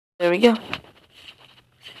There we go.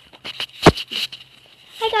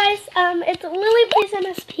 Hi guys, it's Lily Plays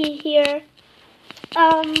MSP here.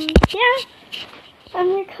 Yeah,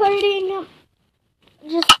 I'm recording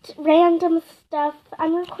just random stuff.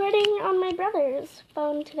 I'm recording on my brother's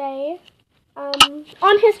phone today,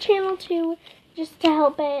 on his channel too, just to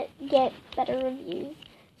help it get better reviews.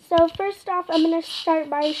 So first off, I'm going to start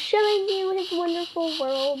by showing you his wonderful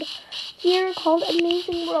world here called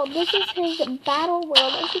Amazing World. This is his battle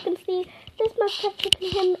world. As you can see, this must have taken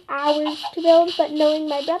him hours to build, but knowing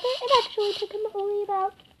my brother, it actually took him only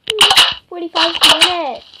about 45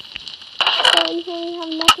 minutes. So in here we have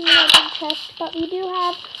nothing but a chest, but we do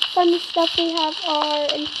have fun stuff. We have our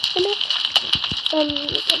infinite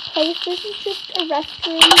place. This is just a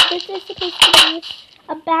restroom. This is supposed to be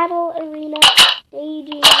a battle arena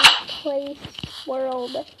staging place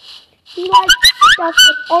world. He likes stuff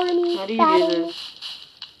with armies, How do you battles. do this?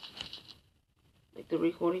 Like the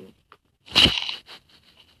recording?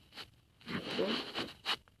 Okay.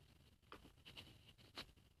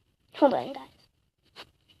 Hold on, guys.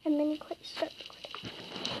 And then you click start recording.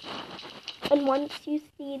 And once you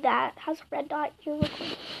see that has a red dot, you're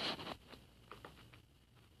recording.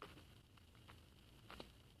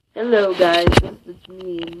 Hello guys, it's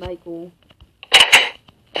me, Michael.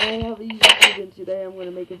 I have a YouTube and today I'm going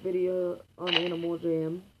to make a video on Animal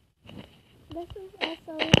Jam. This is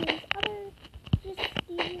also his other just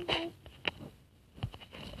Steven house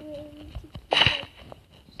room to keep like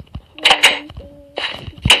random things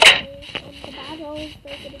to keep and the battles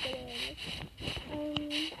they're gonna get in.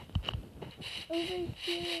 Over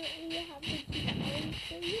here we have the two towns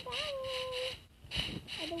for you battle.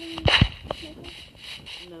 I believe.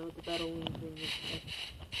 No, the battle arena thing is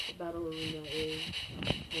the battle arena is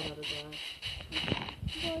made out of glass.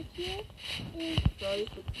 Well, here is Sorry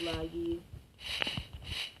if it's laggy.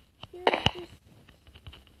 here's just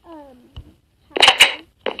houses.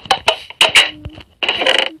 You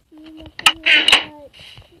can see nothing like that.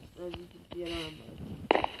 As you can see, I don't have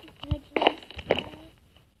much.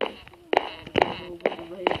 Over the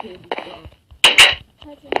right hand stuff.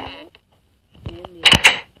 And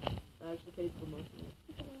yeah, I actually paid for most of it.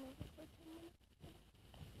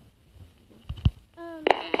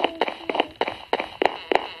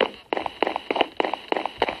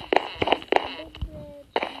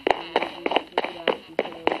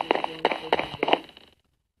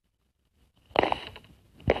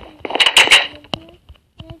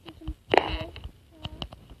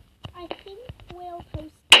 I think we'll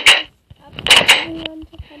post this up for everyone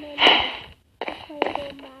to come in and play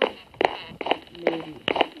the map. Maybe.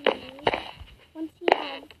 Once he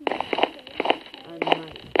adds more. I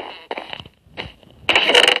might.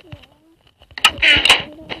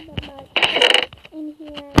 In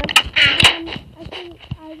here. I think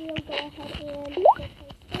I will go ahead and go play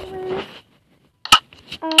servers.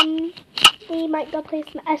 We might go play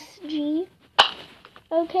some SG.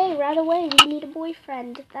 Okay, right away, we need a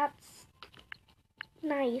boyfriend. That's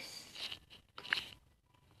nice.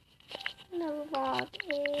 I'm gonna log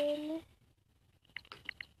in.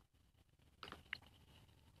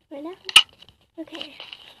 Right now? Okay.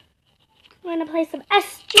 We're gonna play some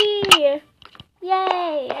SG!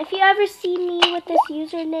 Yay! If you ever see me with this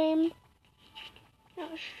username,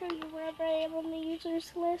 I'll show you wherever I am on the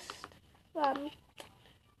users list. Lots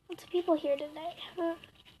of people here today. Huh?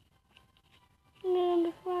 I'm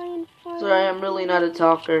gonna try and find. Sorry, I'm really not a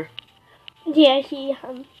talker. Yeah,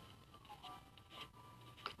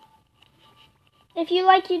 If you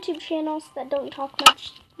like YouTube channels that don't talk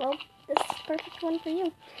much, well, this is the perfect one for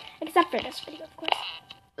you. Except for this video, of course.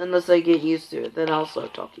 Unless I get used to it, then I'll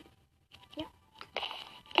start talking. Yeah.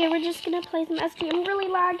 Okay, we're just gonna play some SG. I'm really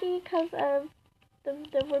laggy because of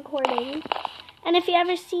the recording. And if you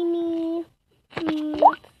ever see me,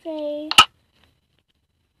 let's say,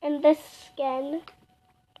 in this skin,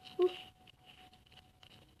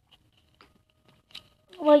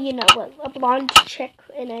 well, you know, a blonde chick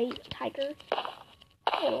in a tiger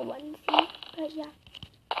little onesie, but yeah.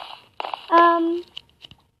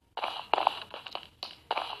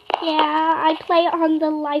 Yeah, I play on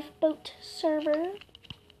the lifeboat server.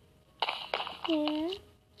 Yeah.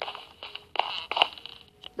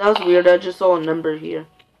 That was weird, I just saw a number here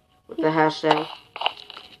with the hashtag.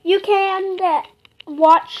 You can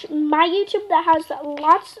watch my YouTube that has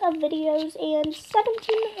lots of videos and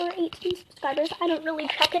 17 or 18 subscribers. I don't really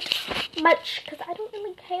check it much because I don't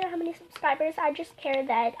really care how many subscribers. I just care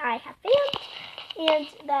that I have fans and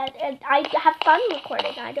that I have fun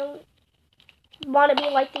recording. I don't want to be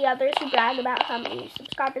like the others who brag about how many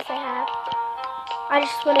subscribers they have. I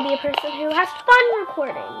just want to be a person who has fun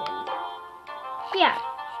recording. And yeah.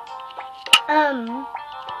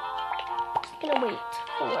 gonna wait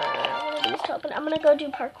for one of these to open. I'm gonna go do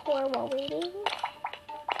parkour while waiting.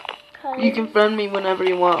 You can friend me whenever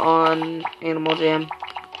you want on Animal Jam.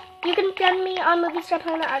 You can friend me on Movie Star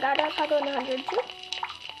Planet. I got it. I'll go in 100 too.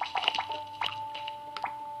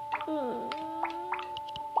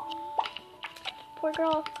 Poor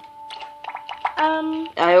girl.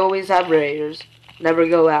 I always have rares. Never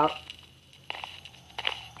go out.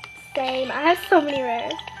 Same. I have so many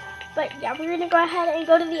rares. But yeah, we're gonna go ahead and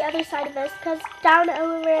go to the other side of this because down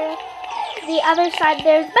over the other side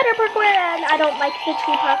there's better parkour, and I don't like the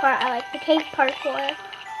tree parkour. I like the cave parkour.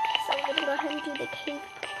 So we're gonna go ahead and do the cave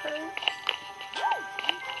parkour.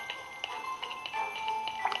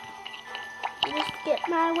 Just get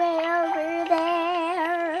my way over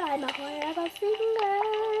there. I'm a horrible singer.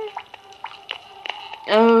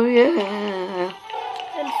 Oh yeah.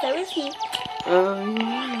 And so is he. Oh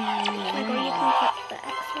yeah. Michael, you can put the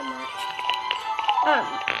X on that.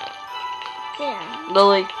 Yeah.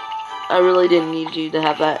 Lily, I really didn't need you to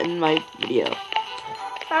have that in my video.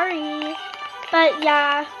 Sorry. But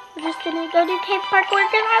yeah, we're just gonna go do cave parkour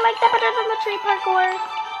because I like that better than the tree parkour. I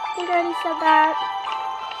think I already said that.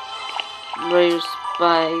 Rare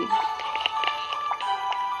spike.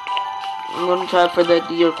 I'm gonna try for the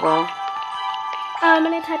deer claw. I'm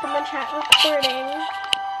gonna type in the chat recording.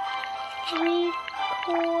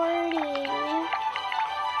 Recording.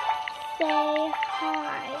 Say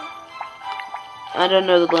hi. I don't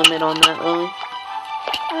know the limit on that, Lily.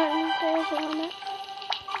 There's a limit.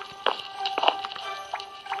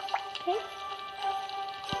 Okay.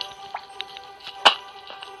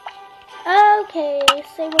 Okay,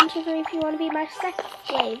 say 1, 2, 3 if you want to be my sex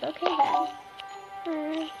slave. Okay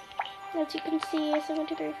then. As you can see, say 1,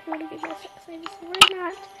 2, 3 if you want to be my sex slave.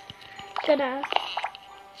 So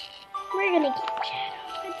we're gonna keep channel.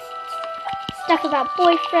 It's stuff about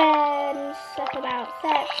boyfriends, stuff about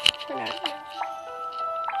sex.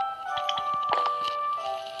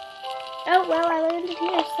 Oh well, I landed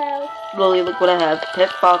here, so. Lily, look what I have.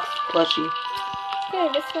 Pet fox plushie. Okay,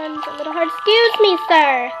 this one's a little hard. Excuse me,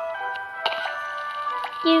 sir.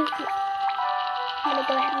 Excuse me. I'm gonna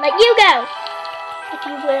go ahead and let you go. If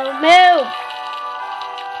you will, move.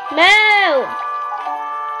 Move.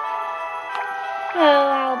 Oh,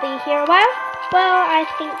 I'll be here a while. Well, I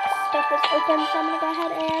think stuff is open, so I'm gonna go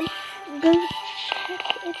ahead and go check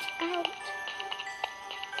it out.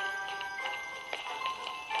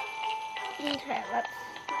 Okay, let's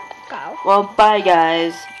go. Well, bye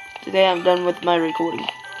guys. Today I'm done with my recording.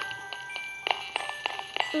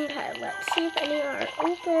 Okay, let's see if any are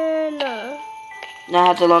open. Now I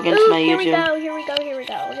have to log into my here YouTube. Here we go.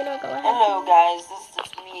 We're gonna go ahead. Hello guys, this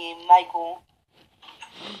is me, Michael.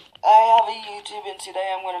 I have a YouTube and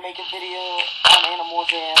today I'm going to make a video on Animal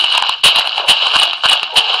Jam.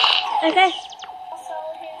 Okay.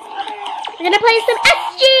 We're gonna play some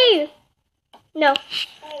SG! No.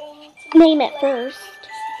 Name it first.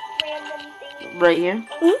 Right here. Name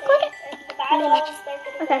it.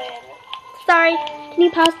 Okay. Sorry, can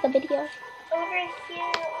you pause the video? Over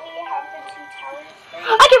here we have the 2 towers.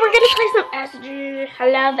 Okay, we're gonna play some SG. I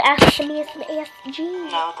love me some SG.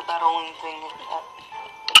 No, the battling thing,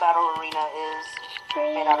 the battle arena is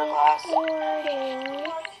made out of glass.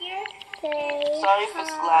 Sorry if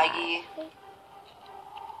it's laggy.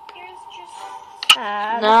 Here's just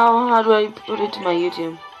Now, how do I put it to my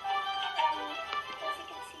YouTube?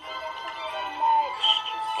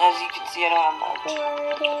 As you can see, I don't have much.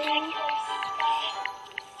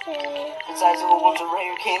 Besides a whole bunch of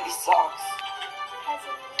rare candy socks.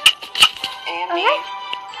 And me.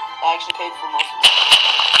 I actually paid for most of it.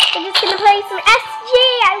 We're just gonna play some SG.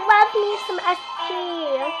 I love me some SG.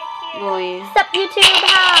 Really? What's up, YouTube?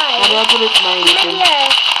 Hi. How do I put it to my YouTube? Here.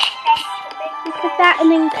 You click that and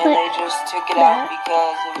then And click. they just took it out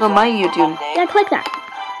because it was On my YouTube. Yeah, click that.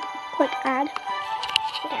 Click add.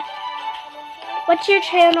 Okay. What's your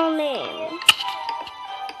channel name?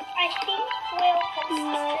 I think we'll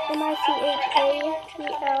post MICHATLBUETTNER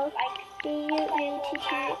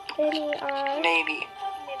Maybe.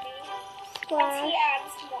 slash he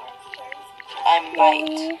adds more, of course. I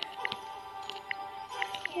might.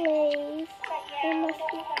 plays. But yeah, we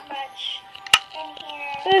don't have much in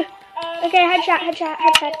here. Okay, headshot. We'll go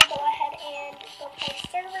ahead and go play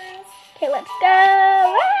servers. Okay, let's go.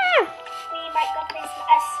 Ah! We might go play some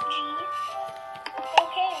SG.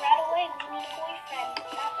 Okay, right away, we need a boyfriend.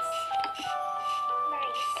 That's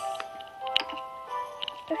nice.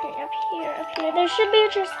 Okay, up here. There should be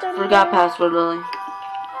just a. Forgot password, Lily.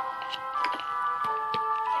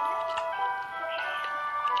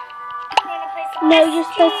 No, you're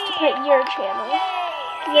supposed to put your channel.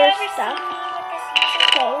 Your stuff.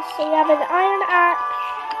 Okay, so we have an iron axe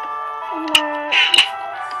and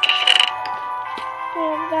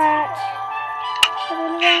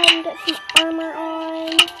ahead and get some armor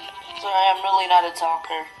on. Sorry, I'm really not a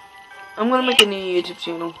talker. I'm gonna make a new YouTube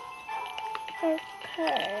channel. Okay.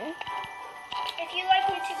 If you like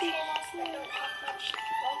YouTube channels that don't talk much,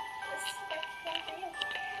 well, this is the one for you.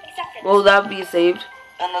 Except for Will this. that be saved?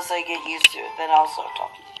 Unless I get used to it, then I'll start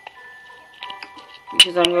talking.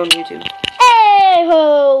 Because I'm going to YouTube. Hey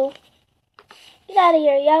ho! Get out of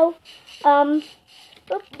here, yo.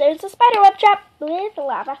 Oop, there's a spider web trap with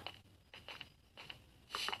lava.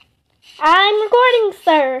 I'm recording,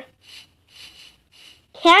 sir.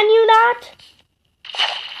 Can you not?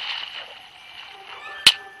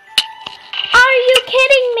 Are you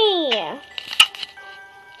kidding me?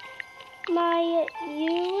 My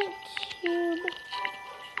YouTube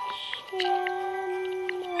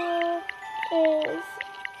channel is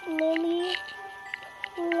Lily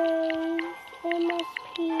Plays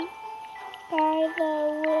MSP. By the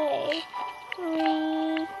way,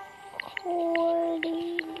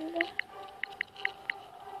 recording.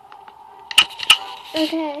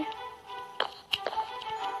 Okay.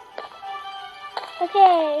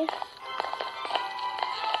 Okay.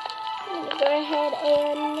 I'm gonna go ahead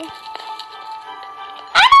and...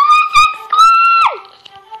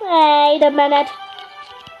 Wait a minute.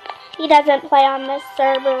 He doesn't play on this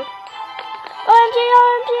server. OMG,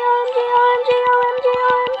 OMG, OMG, OMG, OMG,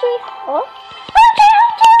 OMG. Oh? OMG,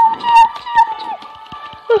 OMG, OMG,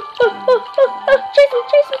 OMG. Chase him,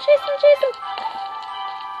 chase him, chase him, chase him.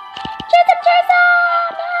 Chase him, chase him.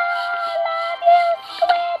 I love you,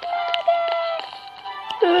 squid nugget.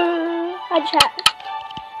 Hi, chat.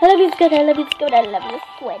 I love you, squid. I love you, squid. I love you,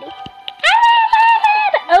 squiddy.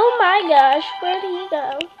 Oh my gosh, where did he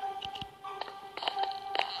go?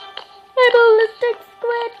 My ballistic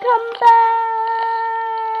squid, come back!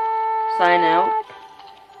 Sign out.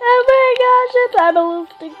 Oh my gosh, it's my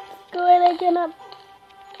ballistic squid. I cannot.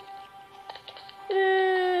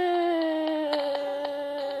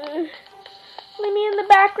 Leave me in the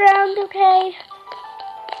background, okay?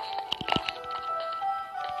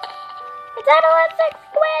 It's a ballistic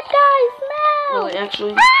squid, guys! No!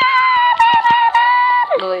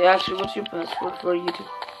 Lily, actually, what's your password for YouTube?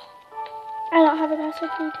 I don't have a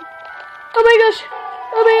password for YouTube. Oh my gosh!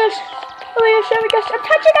 Oh my gosh! Oh my gosh! Oh my gosh! I'm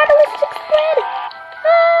touching that ballistic squid!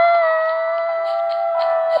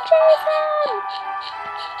 Chase him!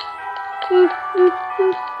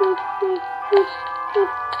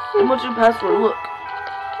 And what's your password? Look.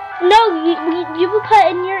 No, you will put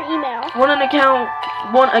in your email. One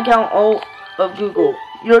account all of Google.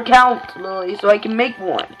 Your account, Lily, so I can make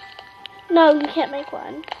one. No, you can't make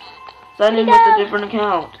one. Sign in with a different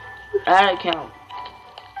account. Add account.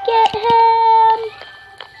 Get him!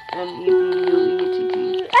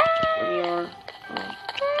 M-E-B-U-E-T-T. M-E-R.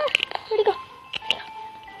 Where'd he go?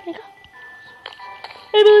 Where'd he go?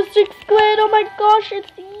 Hey, ballistic squid! Oh my gosh,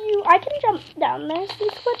 it's you! I can jump down there. See,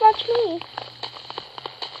 squid, watch me.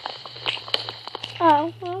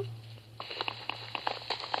 Oh, well.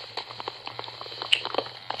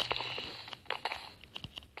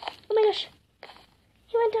 Oh my gosh.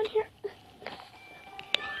 He went down here.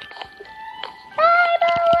 Hi,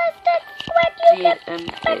 ballistic squid! You get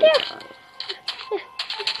back here!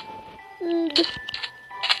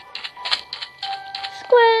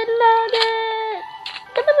 Squid nugget!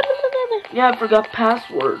 Yeah, I forgot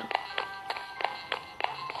password.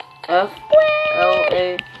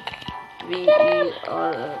 F-L-A-V-E-R-S.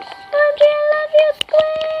 OMG, I love you,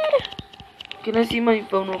 squid! Can I see my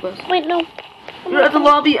phone real fast? Wait, no. You're at the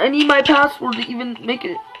lobby. I need my password to even make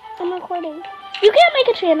it. I'm recording. You can't make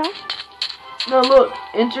a channel. No, look.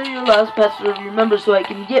 Enter your last password, remember, so I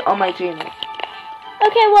can get on my channel.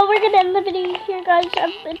 Okay, well, we're gonna end the video here, guys.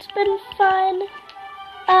 It's been fun.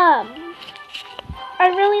 I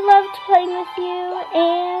really loved playing with you,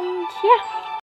 and yeah.